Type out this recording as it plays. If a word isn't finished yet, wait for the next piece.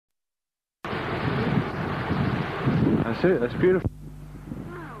That's it, that's beautiful.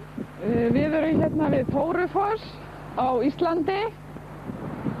 Við erum hérna við Þórufoss á Íslandi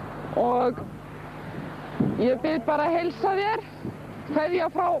og ég bið bara að heilsa þér, kveðja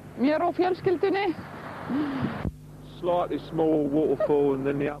frá mér og fjölskyldunni. Slightly small waterfall and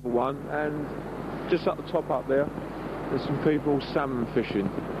then the other one, and just up the top up there, there's some people salmon fishing.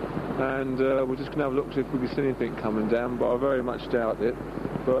 And we're just going to have a look to see if we can see anything coming down, but I very much doubt it.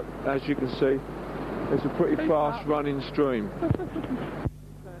 But as you can see, it's a pretty fast running stream.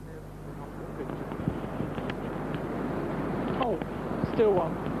 Oh, still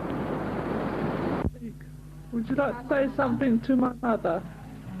one. Would you like to say something to my mother,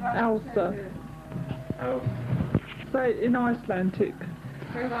 Elsa? Say it in Icelandic.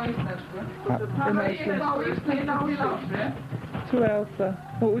 To Elsa,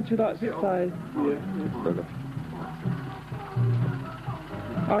 what would you like to say?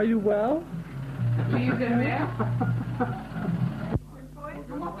 Are you well?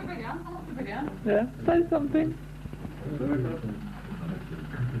 Yeah, say something.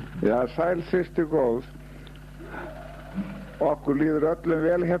 Já, sæl systir góð. Okkur líður öllum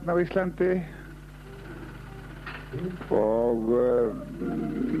vel hérna á Íslandi og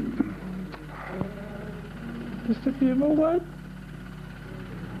Just a few more words.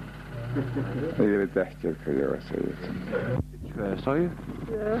 ég veit ekki hvað ég var að segja. First, are you?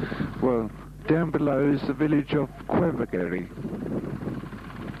 Yeah. Well, down below is the village of Quevageri.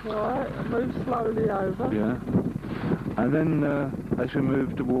 Right, move slowly over. Yeah. And then as we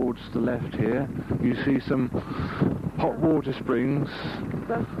move towards the left here, you see some hot water springs.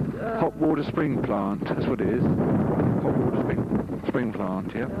 That's, Hot water spring plant, that's what it is. Hot water spring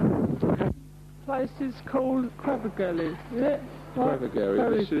plant, yeah. Okay. Place is called Quevageri, is it?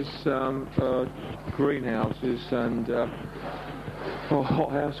 Quevageri. This is greenhouses and a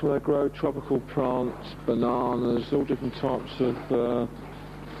hothouse where they grow tropical plants, bananas, all different types of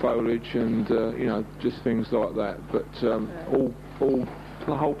foliage and you know, just things like that. But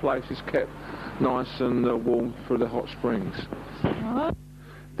the whole place is kept nice and warm for the hot springs.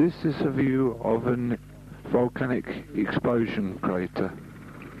 This is a view of a volcanic explosion crater.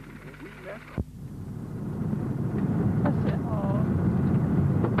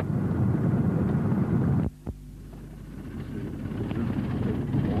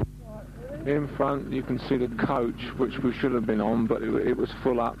 In front you can see the coach, which we should have been on, but it was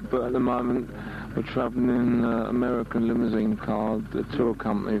full up. But at the moment we're travelling in American limousine car the tour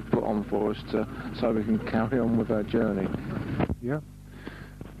company put on for us so we can carry on with our journey. Yeah.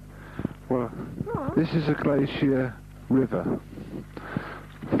 Well, this is a glacier river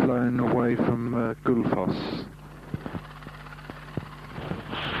flowing away from Gullfoss.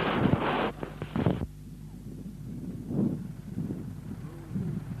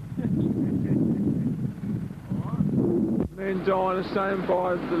 Me and Diana staying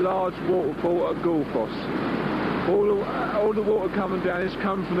by the large waterfall at Gullfoss. All the water coming down is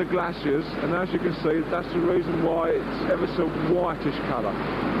coming from the glaciers, and as you can see, that's the reason why it's ever so whitish colour.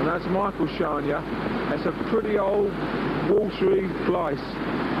 And as Michael's showing you, it's a pretty old watery place.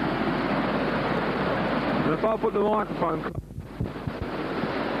 And if I put the microphone...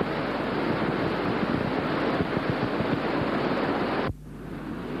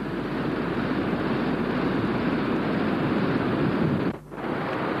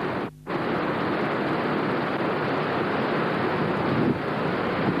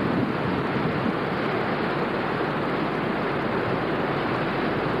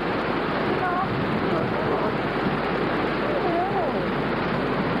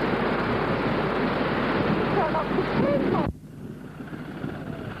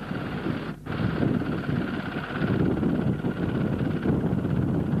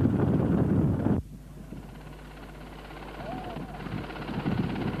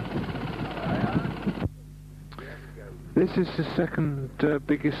 This is the second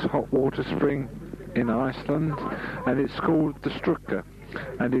biggest hot water spring in Iceland, and it's called the Strukka,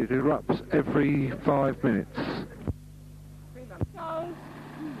 and it erupts every 5 minutes.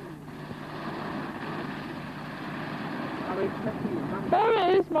 There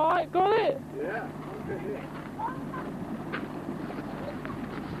it is, Mike, got it? Yeah.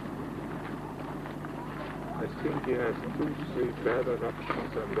 I think he has 2 seats better than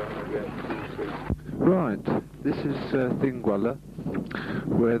again 2 seats. Right, this is Thingwalla,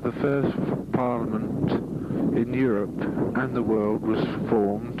 where the first parliament in Europe and the world was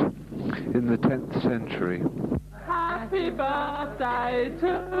formed in the 10th century. Happy birthday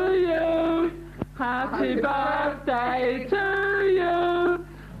to you! Happy birthday to you!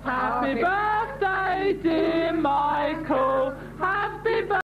 Happy birthday, dear Michael!